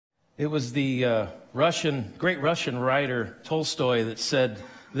It was the great Russian writer Tolstoy that said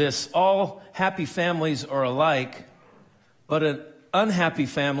this: all happy families are alike, but an unhappy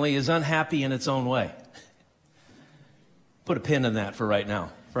family is unhappy in its own way. Put a pin in that for right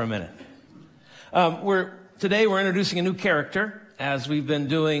now, for a minute. Today we're introducing a new character, as we've been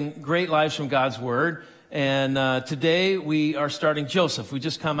doing Great Lives from God's Word. And today we are starting Joseph. We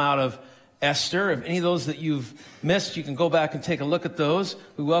just come out of Esther. If any of those that you've missed, you can go back and take a look at those.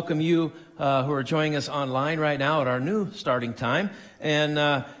 We welcome you who are joining us online right now at our new starting time.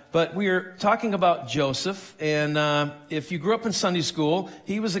 But we're talking about Joseph. And if you grew up in Sunday school,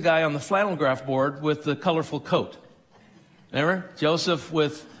 he was a guy on the flannel graph board with the colorful coat. Remember? Joseph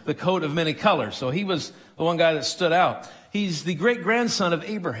with the coat of many colors. So he was the one guy that stood out. He's the great-grandson of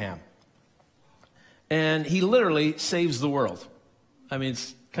Abraham. And he literally saves the world. I mean,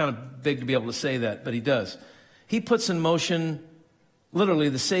 it's kind of big to be able to say that, but he does. He puts in motion, literally,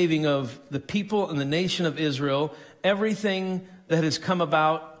 the saving of the people and the nation of Israel. Everything that has come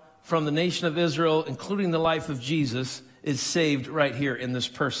about from the nation of Israel, including the life of Jesus, is saved right here in this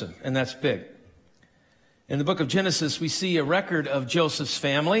person, and that's big. In the book of Genesis, we see a record of Joseph's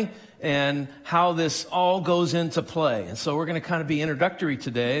family and how this all goes into play. And so we're going to kind of be introductory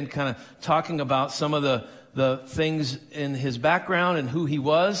today and kind of talking about some of the things in his background and who he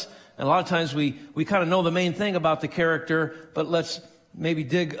was. And a lot of times we kind of know the main thing about the character, but let's maybe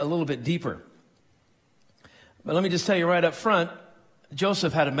dig a little bit deeper. But let me just tell you right up front,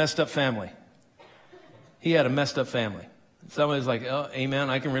 Joseph had a messed up family. He had a messed up family. Somebody's like, oh, amen,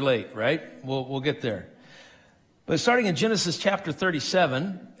 I can relate, right? We'll get there. But starting in Genesis chapter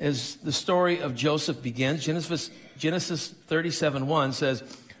 37, as the story of Joseph begins, Genesis 37:1 says,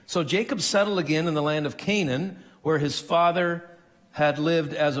 so Jacob settled again in the land of Canaan, where his father had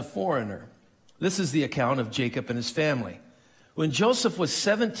lived as a foreigner. This is the account of Jacob and his family. When Joseph was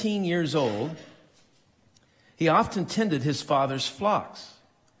 17 years old, he often tended his father's flocks.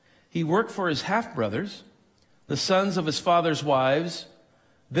 He worked for his half-brothers, the sons of his father's wives,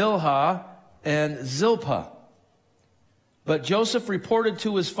 Bilhah and Zilpah. But Joseph reported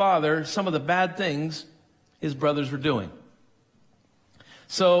to his father some of the bad things his brothers were doing.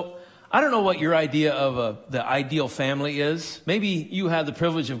 So I don't know what your idea of the ideal family is. Maybe you had the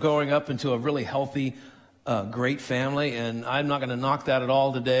privilege of growing up into a really healthy, great family, and I'm not going to knock that at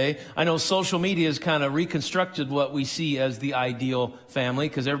all today. I know social media has kind of reconstructed what we see as the ideal family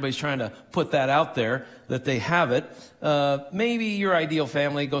because everybody's trying to put that out there, that they have it. Maybe your ideal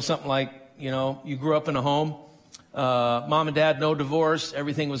family goes something like, you grew up in a home. Mom and dad, no divorce.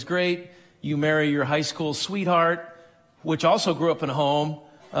 Everything was great. You marry your high school sweetheart, which also grew up in a home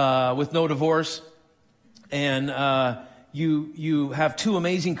with no divorce. And you have two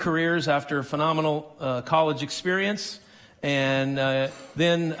amazing careers after a phenomenal college experience. And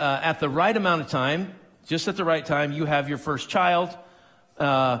then at the right amount of time, just at the right time, you have your first child.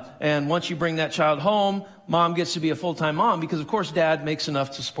 And once you bring that child home, mom gets to be a full-time mom because, of course, dad makes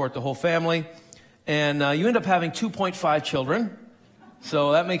enough to support the whole family. And you end up having 2.5 children,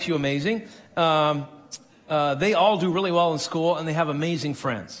 so that makes you amazing. They all do really well in school, and they have amazing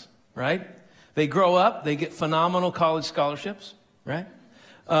friends, right? They grow up, they get phenomenal college scholarships, right?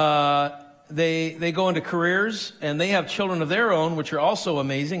 They go into careers, and they have children of their own, which are also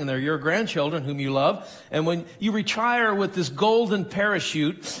amazing, and they're your grandchildren, whom you love. And when you retire with this golden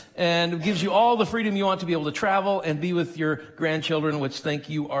parachute, and it gives you all the freedom you want to be able to travel and be with your grandchildren, which think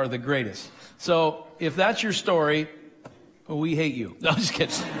you are the greatest. So if that's your story, we hate you. No, I'm just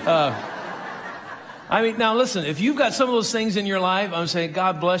kidding. Now listen, if you've got some of those things in your life, I'm saying,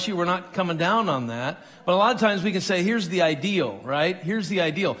 God bless you. We're not coming down on that. But a lot of times we can say, here's the ideal, right? Here's the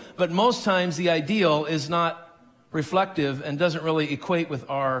ideal. But most times the ideal is not reflective and doesn't really equate with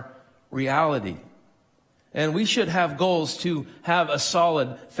our reality. And we should have goals to have a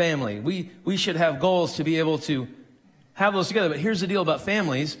solid family. We should have goals to be able to have those together. But here's the deal about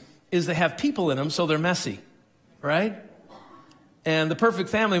families, is they have people in them, so they're messy, right? And the perfect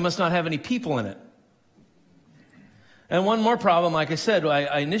family must not have any people in it. And one more problem, like I said,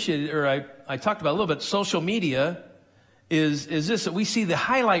 I talked about a little bit, social media is this, that we see the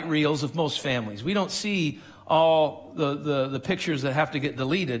highlight reels of most families. We don't see all the pictures that have to get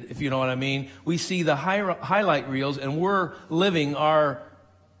deleted, if you know what I mean. We see the highlight reels, and we're living our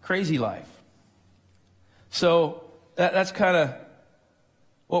crazy life. So that's kind of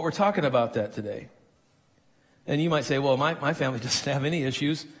what we're talking about that today. And you might say, well, my family doesn't have any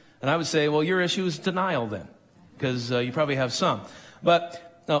issues. And I would say, well, your issue is denial then, because you probably have some.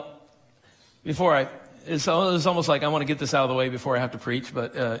 But no, it's almost like I want to get this out of the way before I have to preach,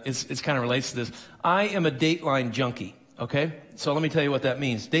 but it kind of relates to this. I am a Dateline junkie. okay? So let me tell you what that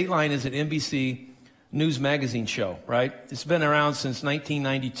means. Dateline is an NBC News magazine show, right? It's been around since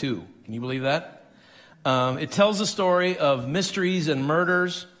 1992. Can you believe that? It tells the story of mysteries and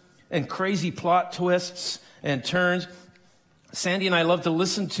murders and crazy plot twists and turns. Sandy and I love to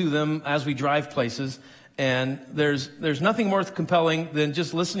listen to them as we drive places, and there's nothing more compelling than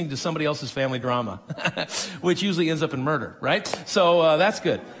just listening to somebody else's family drama, which usually ends up in murder, right? So that's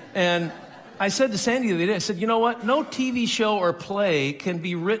good. And I said to Sandy the other day, I said, you know what? No TV show or play can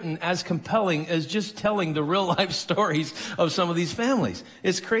be written as compelling as just telling the real life stories of some of these families.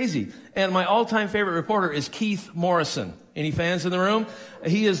 It's crazy. And my all-time favorite reporter is Keith Morrison. Any fans in the room?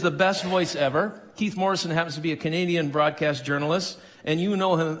 He is the best voice ever. Keith Morrison happens to be a Canadian broadcast journalist, and you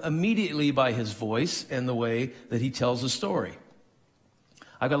know him immediately by his voice and the way that he tells a story.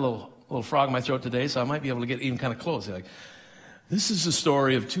 I got a little frog in my throat today, so I might be able to get even kind of close. Like, this is the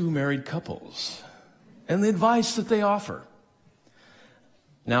story of two married couples and the advice that they offer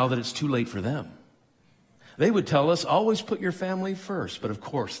now that it's too late for them. They would tell us, always put your family first, but of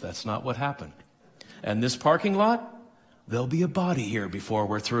course that's not what happened. And this parking lot, there'll be a body here before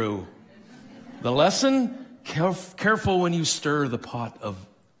we're through. The lesson, careful when you stir the pot of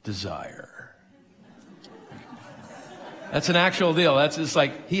desire. That's an actual deal. It's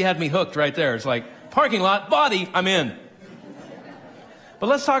like, he had me hooked right there. It's like, parking lot, body, I'm in. But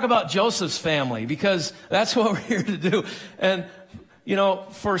let's talk about Joseph's family, because that's what we're here to do. And, you know,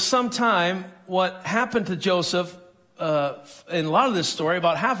 for some time, what happened to Joseph, in a lot of this story,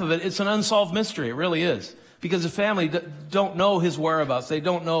 about half of it, it's an unsolved mystery. It really is. Because the family don't know his whereabouts. They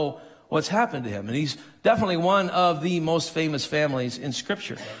don't know what's happened to him. And he's definitely one of the most famous families in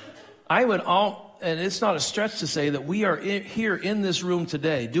Scripture. And it's not a stretch to say that we are here in this room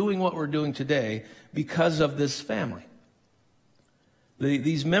today, doing what we're doing today, because of this family.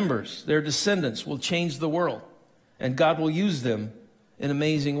 These members, their descendants, will change the world, and God will use them in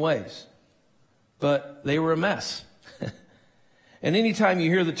amazing ways. But they were a mess. And anytime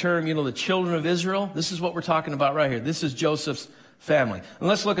you hear the term, you know, the children of Israel, this is what we're talking about right here. This is Joseph's family. And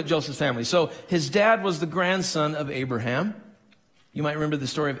let's look at Joseph's family. So his dad was the grandson of Abraham. You might remember the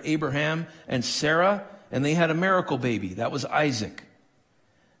story of Abraham and Sarah, and they had a miracle baby. That was Isaac.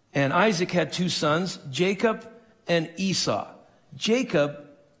 And Isaac had two sons, Jacob and Esau. Jacob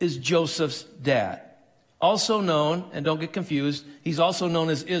is Joseph's dad. Also known, and don't get confused, he's also known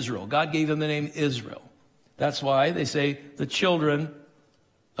as Israel. God gave him the name Israel. That's why they say the children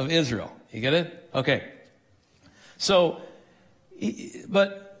of Israel. You get it? Okay. So,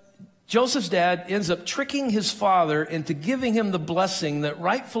 but Joseph's dad ends up tricking his father into giving him the blessing that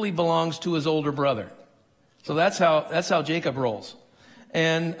rightfully belongs to his older brother. So that's how Jacob rolls.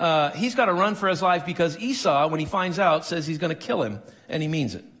 And he's got to run for his life because Esau, when he finds out, says he's going to kill him, and he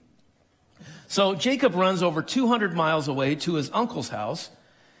means it. So Jacob runs over 200 miles away to his uncle's house.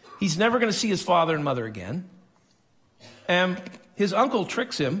 He's never going to see his father and mother again. And his uncle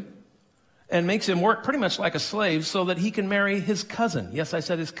tricks him and makes him work pretty much like a slave so that he can marry his cousin. Yes, I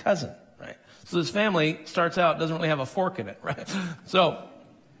said his cousin, right? So this family starts out, doesn't really have a fork in it, right? So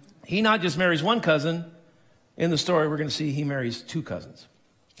he not just marries one cousin. In the story, we're going to see he marries two cousins.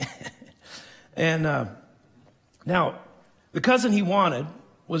 And now, the cousin he wanted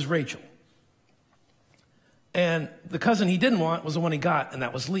was Rachel. And the cousin he didn't want was the one he got, and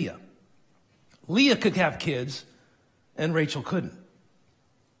that was Leah. Leah could have kids, and Rachel couldn't.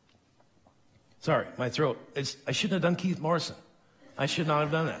 Sorry, my throat. I shouldn't have done Keith Morrison. I should not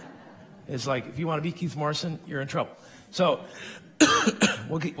have done that. It's like, if you want to be Keith Morrison, you're in trouble. So,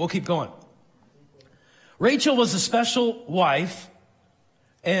 we'll keep going. Rachel was a special wife,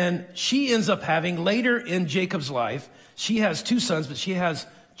 and she ends up having, later in Jacob's life, she has two sons, but she has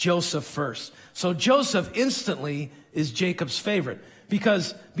Joseph first. So Joseph instantly is Jacob's favorite,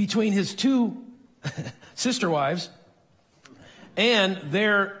 because between his two sister wives and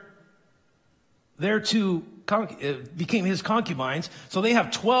their two became his concubines, so they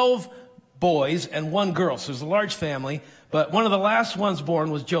have 12 boys and one girl. So there's a large family, but one of the last ones born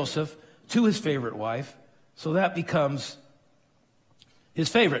was Joseph to his favorite wife. So that becomes his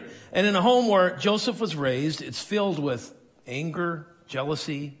favorite. And in a home where Joseph was raised, it's filled with anger,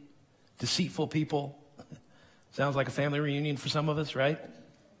 jealousy, deceitful people. Sounds like a family reunion for some of us, right?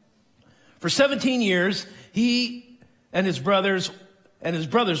 For 17 years, he and his brothers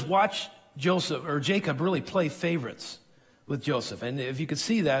watched Jacob really play favorites with Joseph. And if you could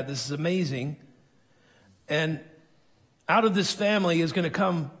see that, this is amazing. And out of this family is going to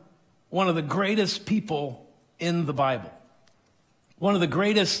come one of the greatest people in the Bible. One of the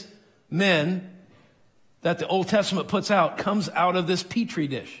greatest men that the Old Testament puts out comes out of this petri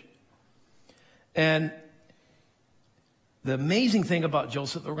dish. And the amazing thing about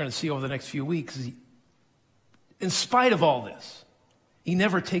Joseph that we're going to see over the next few weeks is in spite of all this, he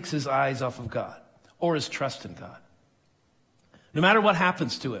never takes his eyes off of God or his trust in God. No matter what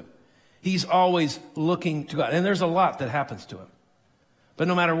happens to him, he's always looking to God. And there's a lot that happens to him. But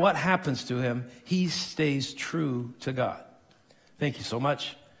no matter what happens to him, he stays true to God. Thank you so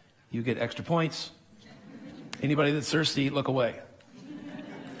much. You get extra points. Anybody that's thirsty, look away.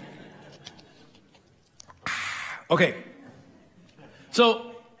 Okay.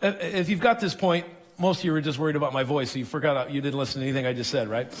 So if you've got this point, most of you were just worried about my voice, so you forgot, you didn't listen to anything I just said,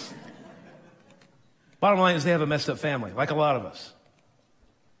 right? Bottom line is they have a messed up family, like a lot of us.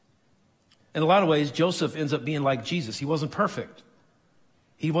 In a lot of ways, Joseph ends up being like Jesus. He wasn't perfect.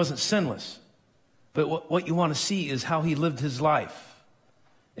 He wasn't sinless. But what you want to see is how he lived his life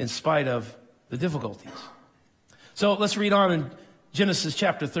in spite of the difficulties. So let's read on in Genesis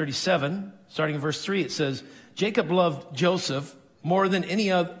chapter 37, starting in verse 3. It says, Jacob loved Joseph more than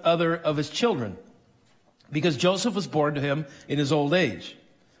any other of his children, because Joseph was born to him in his old age.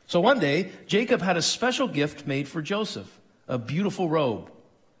 So one day, Jacob had a special gift made for Joseph, a beautiful robe.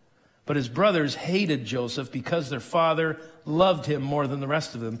 But his brothers hated Joseph because their father loved him more than the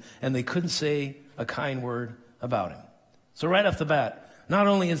rest of them, and they couldn't say a kind word about him. So right off the bat, not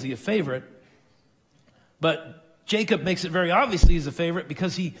only is he a favorite, but Jacob makes it very obviously he's a favorite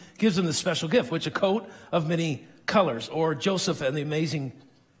because he gives him this special gift, which is a coat of many colors, or Joseph and the amazing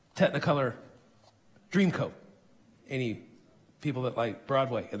Technicolor dream coat. Any people that like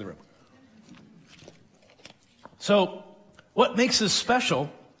Broadway in the room? So what makes this special?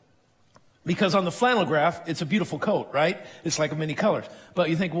 Because on the flannel graph, it's a beautiful coat, right? It's like many colors. But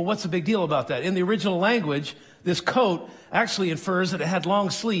you think, well, what's the big deal about that? In the original language, this coat actually infers that it had long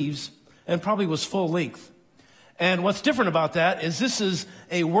sleeves and probably was full length. And what's different about that is this is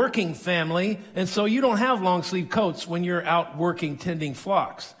a working family, and so you don't have long sleeve coats when you're out working, tending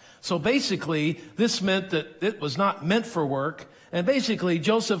flocks. So basically, this meant that it was not meant for work, and basically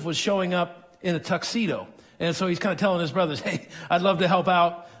Joseph was showing up in a tuxedo. And so he's kind of telling his brothers, hey, I'd love to help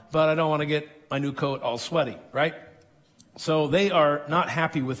out, but I don't want to get my new coat all sweaty, right? So they are not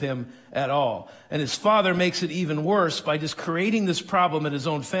happy with him at all. And his father makes it even worse by just creating this problem in his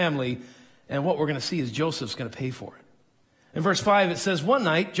own family. And what we're going to see is Joseph's going to pay for it. In verse 5, it says, one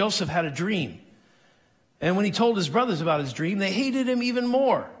night, Joseph had a dream. And when he told his brothers about his dream, they hated him even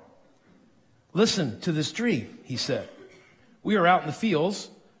more. Listen to this dream, he said. We were out in the fields,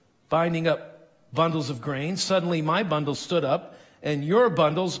 binding up bundles of grain. Suddenly, my bundle stood up, and your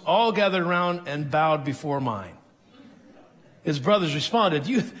bundles all gathered around and bowed before mine. His brothers responded,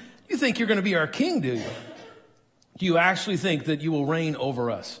 you think you're going to be our king, do you? Do you actually think that you will reign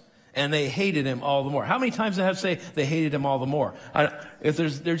over us? And they hated him all the more. How many times do I have to say they hated him all the more? If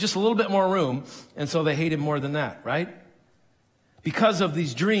there's just a little bit more room, and so they hate him more than that, right? Because of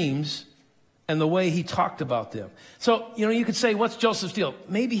these dreams and the way he talked about them. So, you could say, what's Joseph's deal?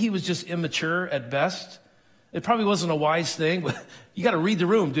 Maybe he was just immature at best. It probably wasn't a wise thing, but you got to read the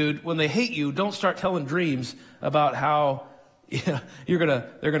room, dude. When they hate you, don't start telling dreams about how they're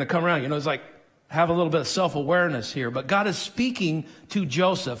gonna come around. It's like, have a little bit of self-awareness here. But God is speaking to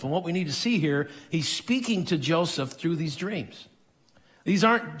Joseph, and what we need to see here, he's speaking to Joseph through these dreams. These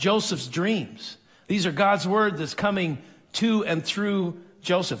aren't Joseph's dreams. These are God's word that's coming to and through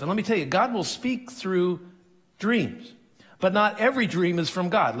Joseph. And let me tell you, God will speak through dreams, but not every dream is from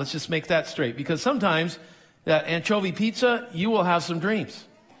God. Let's just make that straight, because sometimes that anchovy pizza, you will have some dreams.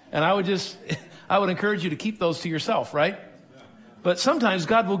 And I would encourage you to keep those to yourself, right? But sometimes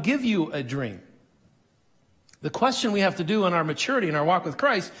God will give you a dream. The question we have to do in our maturity, in our walk with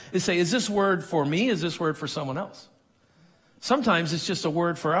Christ, is say, is this word for me? Is this word for someone else? Sometimes it's just a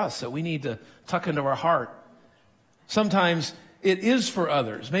word for us that we need to tuck into our heart. Sometimes it is for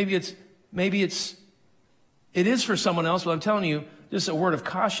others. Maybe it is for someone else, but I'm telling you, just a word of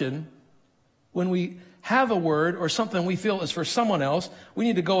caution. When we have a word or something we feel is for someone else, we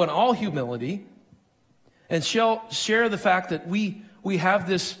need to go in all humility and share the fact that we have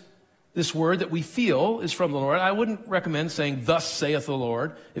this word that we feel is from the Lord. I wouldn't recommend saying, thus saith the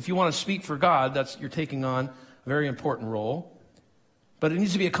Lord. If you want to speak for God, you're taking on a very important role. But it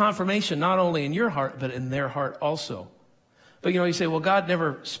needs to be a confirmation, not only in your heart, but in their heart also. But you say, well, God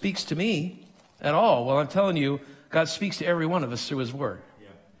never speaks to me at all. Well, I'm telling you, God speaks to every one of us through his word. Yeah.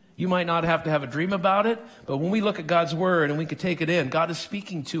 You might not have to have a dream about it, but when we look at God's word and we can take it in, God is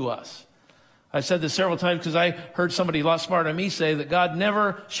speaking to us. I've said this several times because I heard somebody a lot smarter than me say that God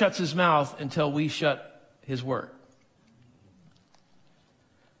never shuts his mouth until we shut his word.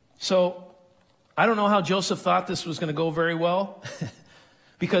 So I don't know how Joseph thought this was going to go very well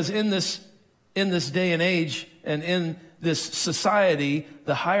because in this day and age and in this society,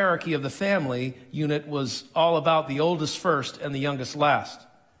 the hierarchy of the family unit was all about the oldest first and the youngest last.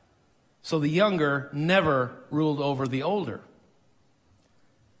 So the younger never ruled over the older.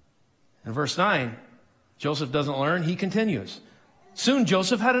 In verse 9, Joseph doesn't learn. He continues. Soon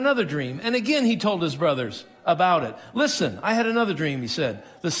Joseph had another dream, and again he told his brothers about it. Listen, I had another dream, he said.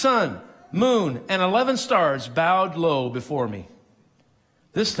 The sun, moon, and 11 stars bowed low before me.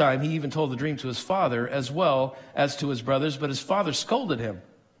 This time he even told the dream to his father as well as to his brothers, but his father scolded him.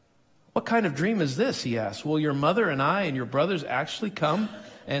 What kind of dream is this, he asked. Will your mother and I and your brothers actually come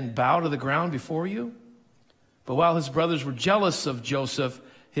and bow to the ground before you? But while his brothers were jealous of Joseph,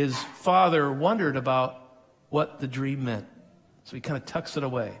 his father wondered about what the dream meant. So he kind of tucks it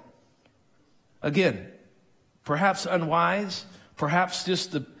away. Again, perhaps unwise, perhaps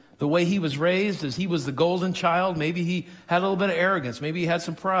just the way he was raised, as he was the golden child. Maybe he had a little bit of arrogance. Maybe he had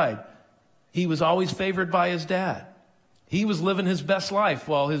some pride. He was always favored by his dad. He was living his best life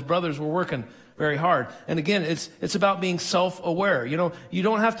while his brothers were working very hard. And again, it's about being self-aware. You know, you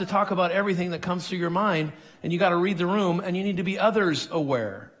don't have to talk about everything that comes through your mind, and you got to read the room, and you need to be others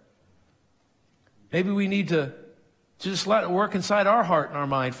aware. Maybe we need to just let it work inside our heart and our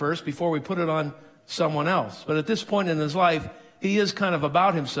mind first before we put it on someone else. But at this point in his life, he is kind of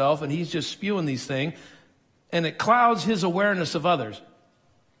about himself, and he's just spewing these things, and it clouds his awareness of others.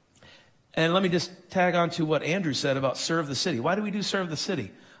 And let me just tag on to what Andrew said about serve the city. Why do we do serve the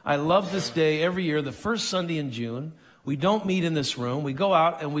city? I love this day every year, the first Sunday in June. We don't meet in this room. We go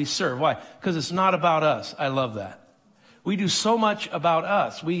out and we serve. Why? Because it's not about us. I love that. We do so much about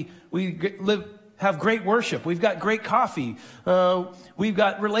us. We have great worship. We've got great coffee. We've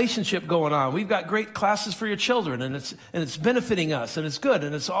got relationship going on. We've got great classes for your children, and it's benefiting us, and it's good,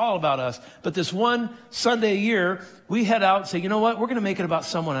 and it's all about us. But this one Sunday a year, we head out and say, you know what? We're going to make it about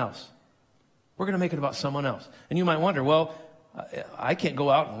someone else. We're going to make it about someone else. And you might wonder, well, I can't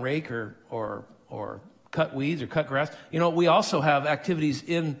go out and rake or cut weeds or cut grass. You know, we also have activities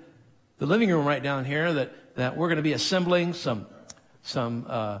in the living room right down here that we're going to be assembling some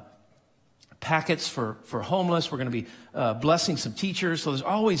packets for homeless. We're going to be blessing some teachers. So there's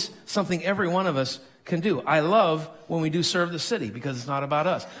always something every one of us can do. I love when we do serve the city because it's not about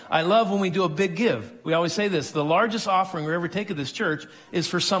us. I love when we do a big give. We always say this, the largest offering we ever take at this church is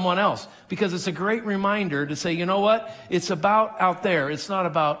for someone else, because it's a great reminder to say, you know what? It's about out there. It's not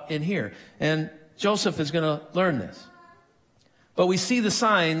about in here. And Joseph is going to learn this. But we see the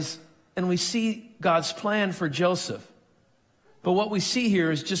signs and we see God's plan for Joseph. But what we see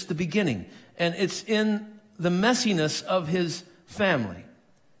here is just the beginning. And it's in the messiness of his family.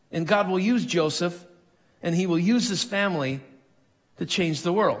 And God will use Joseph, and he will use his family to change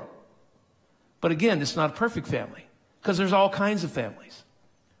the world. But again, it's not a perfect family, because there's all kinds of families.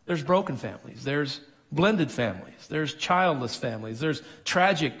 There's broken families. There's blended families. There's childless families. There's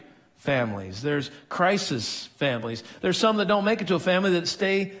tragic families. There's crisis families. There's some that don't make it to a family that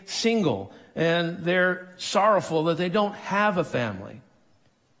stay single, and they're sorrowful that they don't have a family.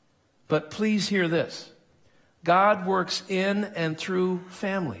 But please hear this. God works in and through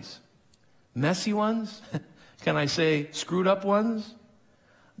families. Messy ones? Can I say screwed up ones?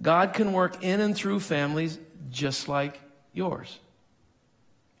 God can work in and through families just like yours.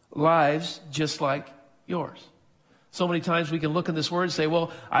 Lives just like yours. So many times we can look at this word and say,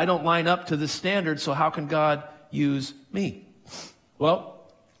 well, I don't line up to this standard, so how can God use me? Well,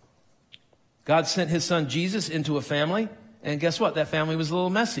 God sent his son Jesus into a family, and guess what? That family was a little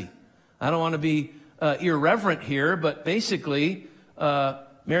messy. I don't want to be irreverent here, but basically,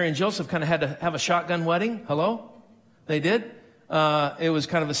 Mary and Joseph kind of had to have a shotgun wedding. Hello? They did. It was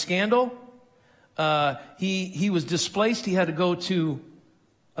kind of a scandal. He was displaced. He had to go to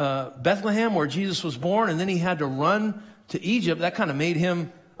Bethlehem, where Jesus was born, and then he had to run to Egypt. That kind of made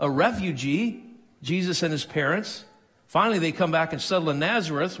him a refugee, Jesus and his parents. Finally, they come back and settle in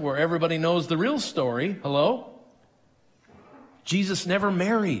Nazareth, where everybody knows the real story. Hello? Jesus never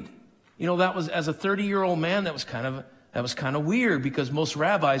married. You know, that was, as a 30-year-old man, that was kind of weird, because most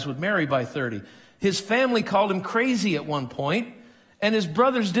rabbis would marry by 30. His family called him crazy at one point, and his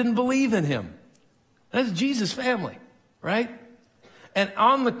brothers didn't believe in him. That's Jesus' family, right? And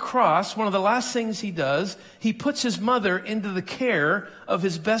on the cross, one of the last things he does, he puts his mother into the care of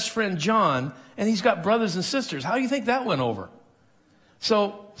his best friend John, and he's got brothers and sisters. How do you think that went over?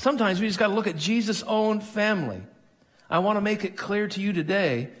 So sometimes we just got to look at Jesus' own family. I want to make it clear to you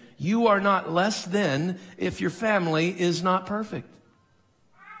today, you are not less than if your family is not perfect.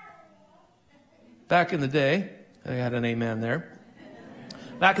 Back in the day, I had an amen there.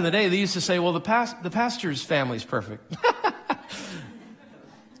 Back in the day, they used to say, well, the pastor's family's perfect.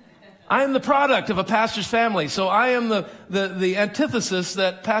 I am the product of a pastor's family, so I am the antithesis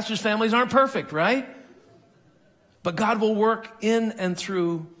that pastors' families aren't perfect, right? But God will work in and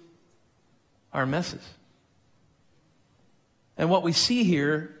through our messes. And what we see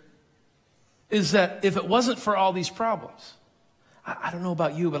here is that if it wasn't for all these problems, I don't know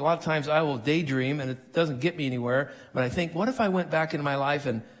about you, but a lot of times I will daydream and it doesn't get me anywhere. But I think, what if I went back into my life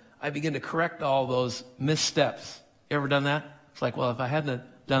and I begin to correct all those missteps? You ever done that? It's like, well, if I hadn't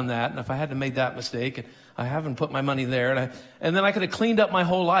done that, and if I hadn't made that mistake, and I haven't put my money there, and then I could have cleaned up my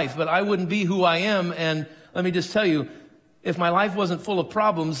whole life, but I wouldn't be who I am. And let me just tell you, if my life wasn't full of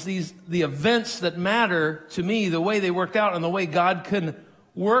problems, the events that matter to me, the way they worked out and the way God can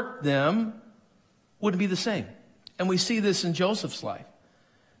work them wouldn't be the same. And we see this in Joseph's life,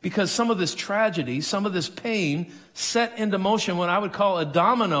 because some of this tragedy, some of this pain set into motion what I would call a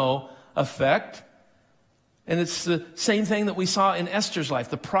domino effect. And it's the same thing that we saw in Esther's life,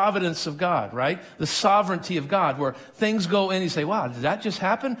 the providence of God, right? The sovereignty of God, where things go in, you say, wow, did that just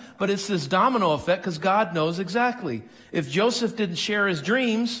happen? But it's this domino effect because God knows exactly. If Joseph didn't share his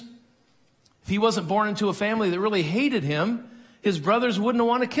dreams, if he wasn't born into a family that really hated him, his brothers wouldn't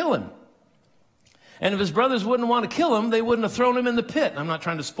want to kill him. And if his brothers wouldn't want to kill him, they wouldn't have thrown him in the pit. I'm not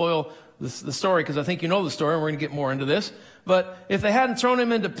trying to spoil the story because I think you know the story and we're going to get more into this. But if they hadn't thrown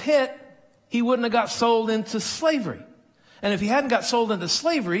him into pit, he wouldn't have got sold into slavery. And if he hadn't got sold into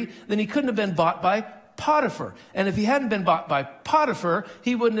slavery, then he couldn't have been bought by Potiphar. And if he hadn't been bought by Potiphar,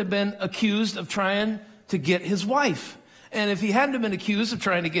 he wouldn't have been accused of trying to get his wife. And if he hadn't have been accused of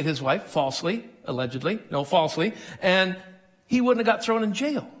trying to get his wife, falsely, and he wouldn't have got thrown in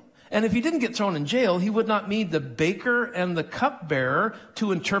jail. And if he didn't get thrown in jail, he would not need the baker and the cupbearer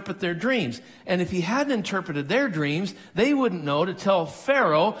to interpret their dreams. And if he hadn't interpreted their dreams, they wouldn't know to tell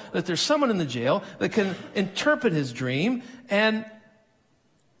Pharaoh that there's someone in the jail that can interpret his dream. And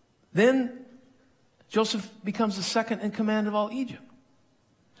then Joseph becomes the second in command of all Egypt.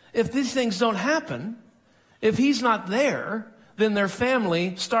 If these things don't happen, if he's not there, then their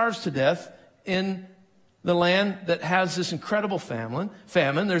family starves to death in the land that has this incredible famine.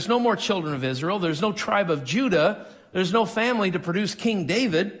 There's no more children of Israel. There's no tribe of Judah. There's no family to produce King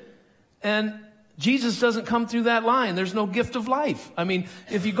David. And Jesus doesn't come through that line. There's no gift of life. I mean,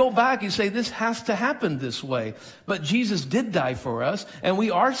 if you go back, you say this has to happen this way. But Jesus did die for us, and we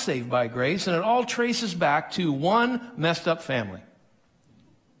are saved by grace, and it all traces back to one messed up family.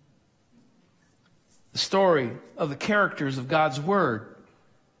 The story of the characters of God's Word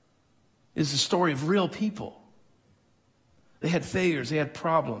is the story of real people. They had failures. They had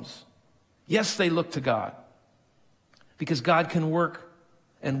problems. Yes, they looked to God, because God can work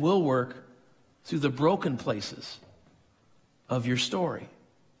and will work through the broken places of your story.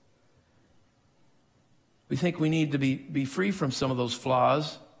 We think we need to be free from some of those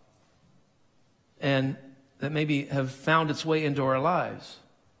flaws and that maybe have found its way into our lives.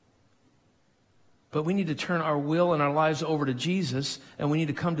 But we need to turn our will and our lives over to Jesus, and we need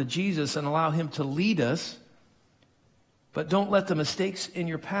to come to Jesus and allow him to lead us. But don't let the mistakes in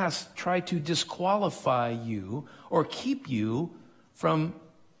your past try to disqualify you or keep you from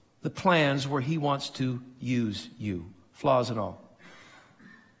the plans where he wants to use you, flaws and all.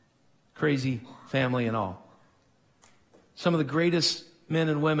 Crazy family and all. Some of the greatest men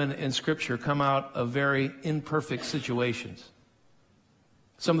and women in Scripture come out of very imperfect situations.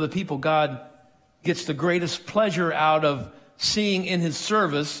 Some of the people God gets the greatest pleasure out of seeing in his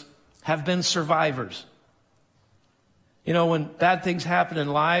service have been survivors. You know, when bad things happen in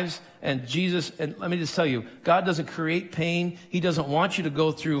lives, and let me just tell you, God doesn't create pain. He doesn't want you to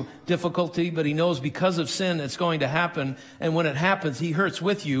go through difficulty, but he knows because of sin it's going to happen. And when it happens, he hurts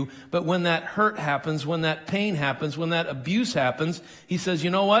with you. But when that hurt happens, when that pain happens, when that abuse happens, he says, you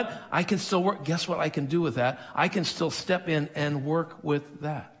know what? I can still work. Guess what I can do with that? I can still step in and work with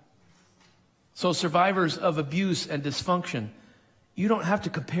that. So survivors of abuse and dysfunction, you don't have to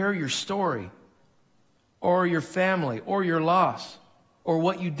compare your story or your family or your loss or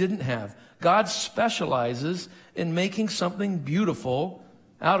what you didn't have. God specializes in making something beautiful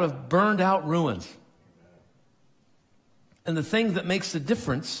out of burned out ruins. And the thing that makes the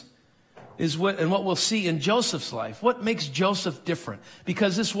difference is what we'll see in Joseph's life. What makes Joseph different?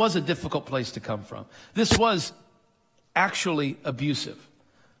 Because this was a difficult place to come from. This was actually abusive.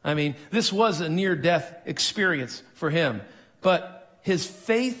 I mean, this was a near-death experience for him. But his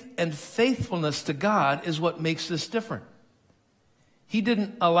faith and faithfulness to God is what makes this different. He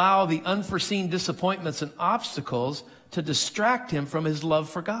didn't allow the unforeseen disappointments and obstacles to distract him from his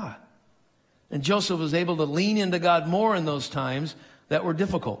love for God. And Joseph was able to lean into God more in those times that were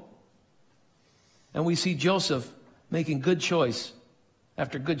difficult. And we see Joseph making good choice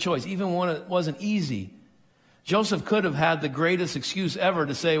after good choice, even when it wasn't easy. Joseph could have had the greatest excuse ever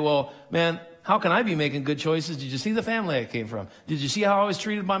to say, well, man, how can I be making good choices? Did you see the family I came from? Did you see how I was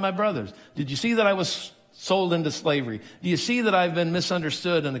treated by my brothers? Did you see that I was sold into slavery? Do you see that I've been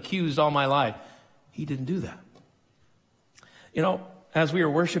misunderstood and accused all my life? He didn't do that. You know, as we were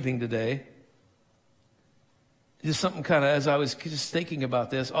worshiping today, just something kind of, as I was just thinking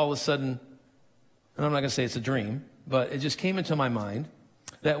about this, all of a sudden, and I'm not going to say it's a dream, but it just came into my mind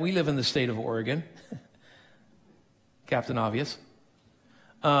that we live in the state of Oregon. Captain Obvious.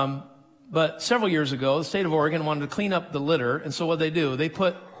 But several years ago, the state of Oregon wanted to clean up the litter, and so what they do, they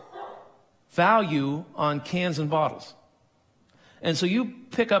put value on cans and bottles. And so you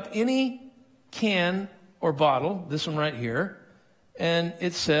pick up any can or bottle, this one right here, and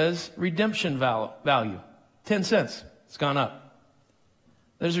it says redemption value, 10 cents. It's gone up.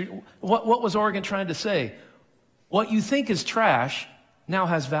 What was Oregon trying to say? What you think is trash now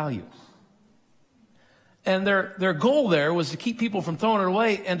has value. And their goal there was to keep people from throwing it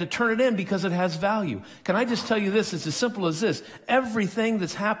away and to turn it in because it has value. Can I just tell you this? It's as simple as this. Everything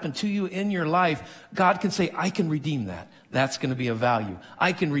that's happened to you in your life, God can say, I can redeem that. That's going to be a value.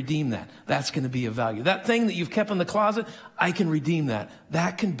 I can redeem that. That's going to be a value. That thing that you've kept in the closet, I can redeem that.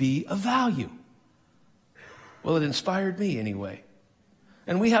 That can be a value. Well, it inspired me anyway.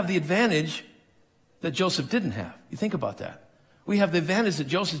 And we have the advantage that Joseph didn't have. You think about that. We have the advantage that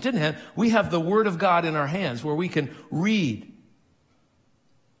Joseph didn't have. We have the Word of God in our hands where we can read.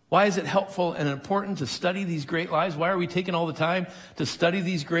 Why is it helpful and important to study these great lives? Why are we taking all the time to study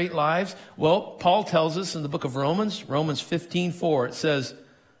these great lives? Well, Paul tells us in the book of Romans 15:4, it says,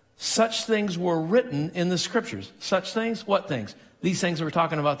 such things were written in the Scriptures. Such things? What things? These things we're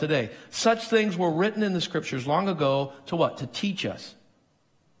talking about today. Such things were written in the Scriptures long ago to what? To teach us.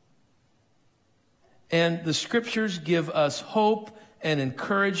 And the Scriptures give us hope and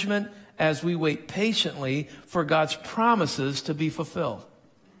encouragement as we wait patiently for God's promises to be fulfilled.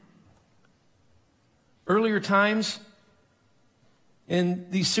 Earlier times in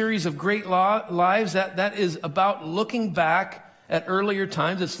these series of great lives, that is about looking back at earlier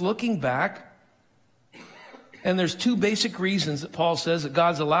times. It's looking back. And there's two basic reasons that Paul says that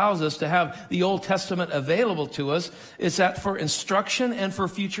God allows us to have the Old Testament available to us. It's that for instruction and for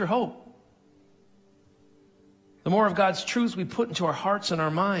future hope. The more of God's truth we put into our hearts and our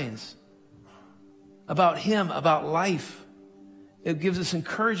minds about Him, about life, it gives us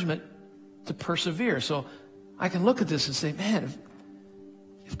encouragement to persevere. So I can look at this and say, man,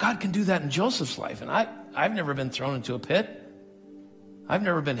 if God can do that in Joseph's life, and I've never been thrown into a pit. I've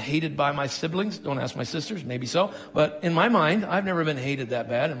never been hated by my siblings. Don't ask my sisters, maybe so. But in my mind, I've never been hated that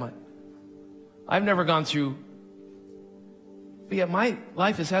bad. I've never gone through, but yet my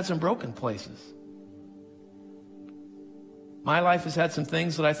life has had some broken places. My life has had some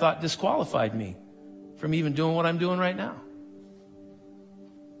things that I thought disqualified me from even doing what I'm doing right now.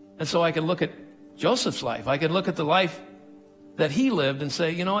 And so I can look at Joseph's life. I can look at the life that he lived and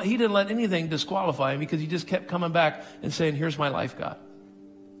say, you know what? He didn't let anything disqualify him because he just kept coming back and saying, here's my life, God.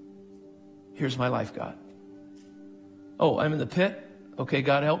 Here's my life, God. Oh, I'm in the pit? Okay,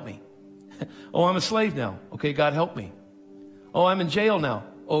 God, help me. Oh, I'm a slave now. Okay, God, help me. Oh, I'm in jail now.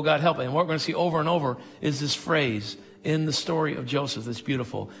 Oh, God, help me. And what we're going to see over and over is this phrase in the story of Joseph that's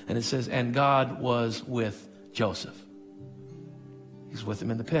beautiful. And it says, and God was with Joseph. He's with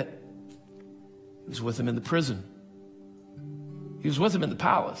him in the pit. He was with him in the prison. He was with him in the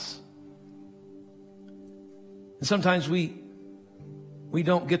palace. And sometimes we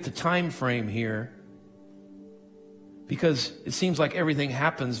don't get the time frame here because it seems like everything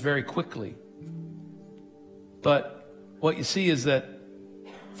happens very quickly. But what you see is that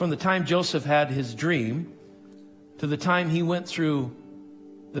from the time Joseph had his dream to the time he went through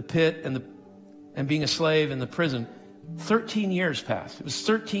the pit and being a slave in the prison, 13 years passed. It was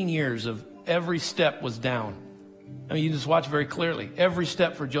 13 years of every step was down. I mean, you just watch very clearly. Every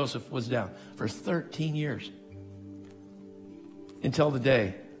step for Joseph was down for 13 years until the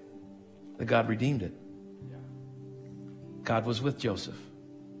day that God redeemed it. God was with Joseph.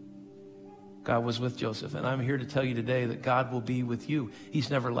 God was with Joseph. And I'm here to tell you today that God will be with you. He's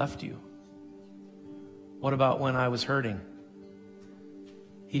never left you. What about when I was hurting?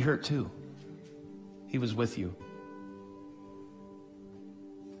 He hurt too. He was with you.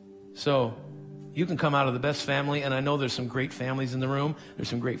 So you can come out of the best family, and I know there's some great families in the room. There's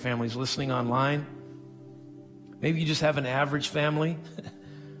some great families listening online. Maybe you just have an average family.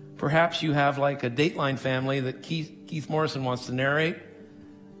 Perhaps you have like a Dateline family that Keith Morrison wants to narrate.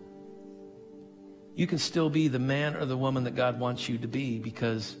 You can still be the man or the woman that God wants you to be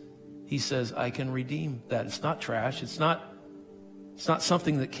because He says, I can redeem that. It's not trash. It's not It's not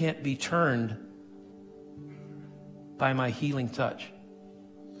something that can't be turned by my healing touch.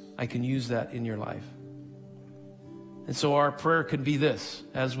 I can use that in your life. And so our prayer could be this.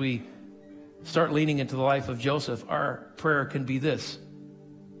 As we start leaning into the life of Joseph, our prayer can be this.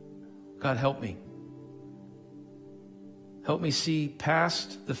 God, help me. Help me see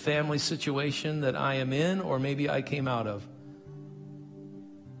past the family situation that I am in, or maybe I came out of.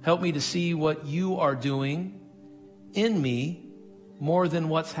 Help me to see what you are doing in me more than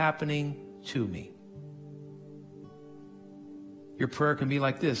what's happening to me. Your prayer can be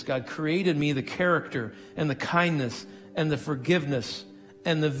like this. God, create in me the character and the kindness and the forgiveness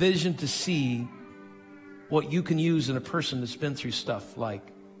and the vision to see what you can use in a person that's been through stuff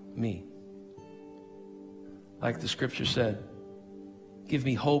like me. Like the scripture said, give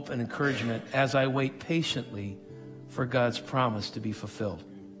me hope and encouragement as I wait patiently for God's promise to be fulfilled.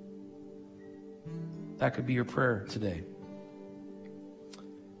 That could be your prayer today.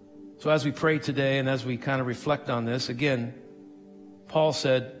 So as we pray today and as we kind of reflect on this, again, Paul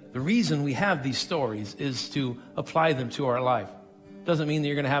said the reason we have these stories is to apply them to our life. Doesn't mean that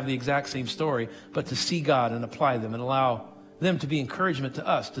you're going to have the exact same story, but to see God and apply them and allow them to be encouragement to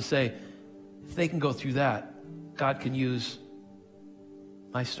us to say, if they can go through that, God can use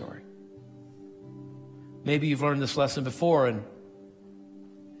my story. Maybe you've learned this lesson before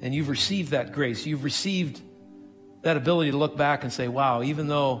and you've received that grace. You've received that ability to look back and say, wow, even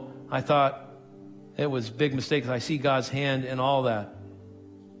though I thought it was big mistakes, I see God's hand in all that.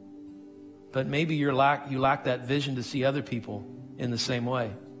 But maybe you lack that vision to see other people in the same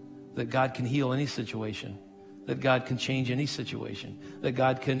way. That God can heal any situation. That God can change any situation. That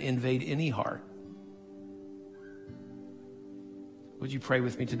God can invade any heart. Would you pray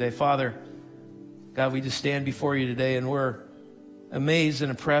with me today? Father, God, we just stand before you today and we're amazed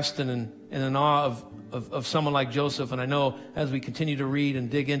and impressed and in awe of someone like Joseph. And I know as we continue to read and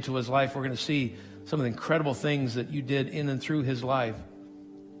dig into his life, we're going to see some of the incredible things that you did in and through his life.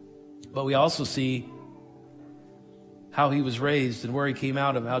 But we also see how he was raised and where he came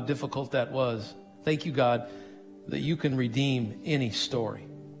out of, how difficult that was. Thank you, God, that you can redeem any story.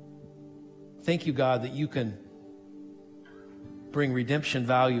 Thank you, God, that you can bring redemption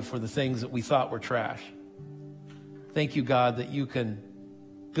value for the things that we thought were trash. Thank you, God, that you can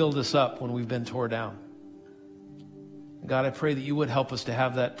build us up when we've been torn down. God, I pray that you would help us to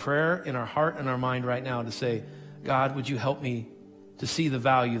have that prayer in our heart and our mind right now to say, God, would you help me to see the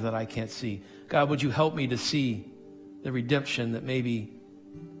value that I can't see? God, would you help me to see the redemption that maybe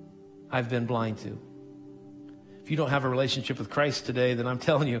I've been blind to? If you don't have a relationship with Christ today, then I'm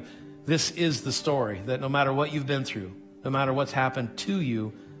telling you, this is the story, that no matter what you've been through, no matter what's happened to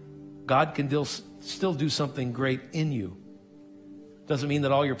you, God can still do something great in you. Doesn't mean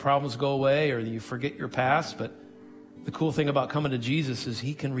that all your problems go away or that you forget your past, but the cool thing about coming to Jesus is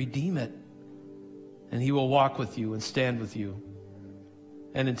he can redeem it. And he will walk with you and stand with you.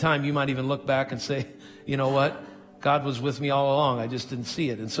 And in time, you might even look back and say, you know what? God was with me all along. I just didn't see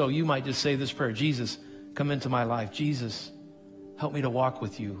it. And so you might just say this prayer, Jesus, come into my life. Jesus, help me to walk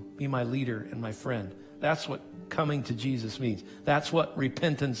with you. Be my leader and my friend. That's what coming to Jesus means. That's what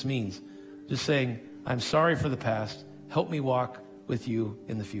repentance means. Just saying, I'm sorry for the past. Help me walk with you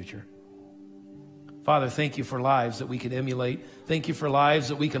in the future. Father, thank you for lives that we can emulate. Thank you for lives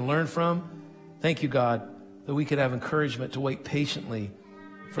that we can learn from. Thank you, God, that we could have encouragement to wait patiently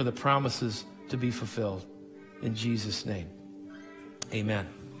for the promises to be fulfilled. In Jesus' name, amen.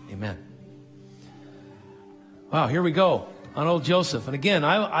 Amen. Wow, here we go on old Joseph. And again,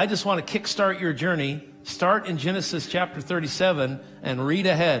 I just want to kickstart your journey. Start in Genesis chapter 37 and read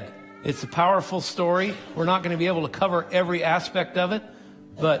ahead. It's a powerful story. We're not going to be able to cover every aspect of it,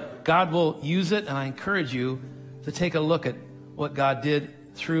 but God will use it, and I encourage you to take a look at what God did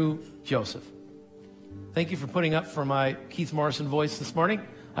through Joseph. Thank you for putting up for my Keith Morrison voice this morning.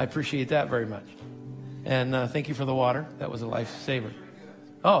 I appreciate that very much. And thank you for the water. That was a lifesaver.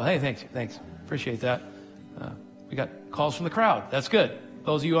 Oh, hey, thanks. Appreciate that. We got calls from the crowd. That's good.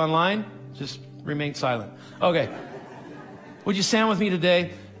 Those of you online, just remain silent. Okay. Would you stand with me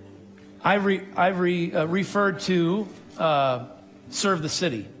today? I referred to Serve the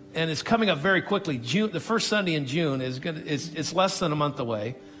City, and it's coming up very quickly. The first Sunday in June it's less than a month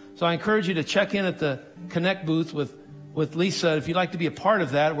away. So I encourage you to check in at the Connect booth with Lisa if you'd like to be a part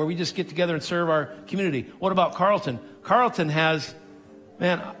of that, where we just get together and serve our community. What about Carlton? Carlton has,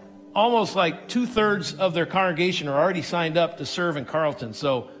 almost like 2/3 of their congregation are already signed up to serve in Carlton.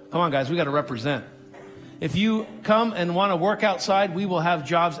 So come on, guys, we got to represent. If you come and want to work outside, we will have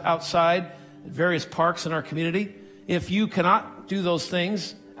jobs outside at various parks in our community. If you cannot do those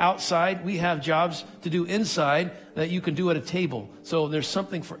things outside. We have jobs to do inside that you can do at a table. So there's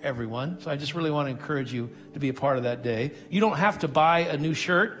something for everyone. So I just really want to encourage you to be a part of that day. You don't have to buy a new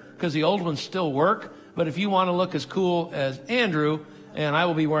shirt because the old ones still work. But if you want to look as cool as Andrew, and I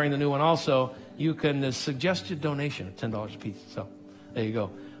will be wearing the new one also, you can suggest a donation of $10 a piece. So there you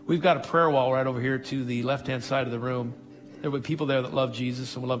go. We've got a prayer wall right over here to the left-hand side of the room. There will be people there that love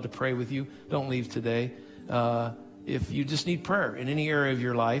Jesus and would love to pray with you. Don't leave today. If you just need prayer in any area of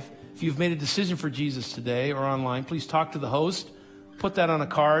your life, if you've made a decision for Jesus today or online, please talk to the host. Put that on a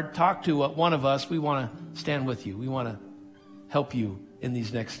card. Talk to one of us. We want to stand with you. We want to help you in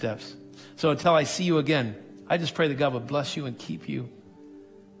these next steps. So until I see you again, I just pray that God would bless you and keep you.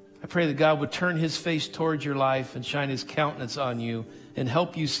 I pray that God would turn his face towards your life and shine his countenance on you and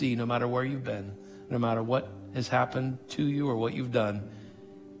help you see, no matter where you've been, no matter what has happened to you or what you've done,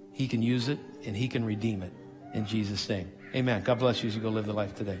 he can use it and he can redeem it. In Jesus' name, amen. God bless you as you go live the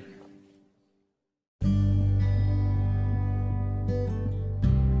life today.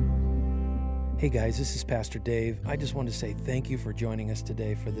 Hey guys, this is Pastor Dave. I just wanted to say thank you for joining us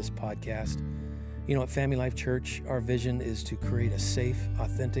today for this podcast. You know, at Family Life Church, our vision is to create a safe,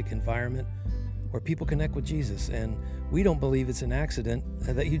 authentic environment where people connect with Jesus. And we don't believe it's an accident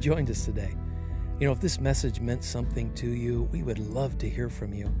that you joined us today. You know, if this message meant something to you, we would love to hear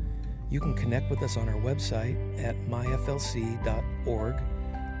from you. You can connect with us on our website at myflc.org,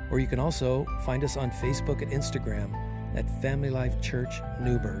 or you can also find us on Facebook and Instagram at Family Life Church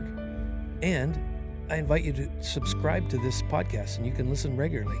Newberg. And I invite you to subscribe to this podcast, and you can listen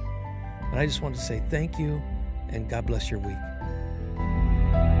regularly. And I just want to say thank you, and God bless your week.